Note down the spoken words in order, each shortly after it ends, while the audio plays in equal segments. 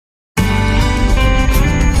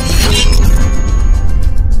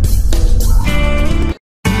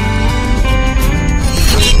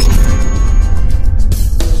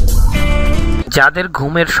যাদের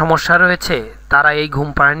ঘুমের সমস্যা রয়েছে তারা এই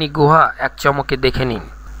ঘুমপাড়ানি গুহা এক চমকে দেখে নিন।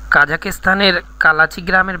 কাজাকিস্তানের কালাচি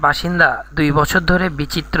গ্রামের বাসিন্দা 2 বছর ধরে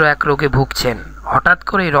বিচিত্র এক রোগে ভুগছেন। হঠাৎ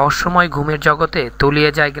করে রহস্যময় ঘুমের জগতে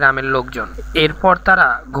তলিয়ে যায় গ্রামের লোকজন। এরপর তারা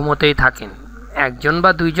ঘুমোতেই থাকেন। একজন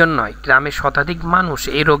বা দুইজন নয়, গ্রামের শতাধিক মানুষ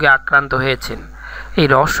এই রোগে আক্রান্ত হয়েছেন। এই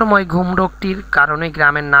রহস্যময় ঘুম রোগটির কারণে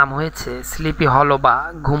গ্রামের নাম হয়েছে স্লিপি হলো বা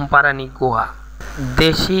ঘুমপাড়ানি গুহা।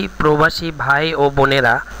 দেশি প্রবাসী ভাই ও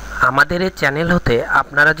বোনেরা, আমাদের এই চ্যানেল হতে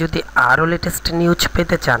আপনারা যদি আরও লেটেস্ট নিউজ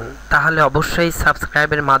পেতে চান তাহলে অবশ্যই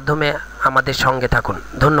সাবস্ক্রাইবের মাধ্যমে আমাদের সঙ্গে থাকুন।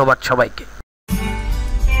 ধন্যবাদ সবাইকে।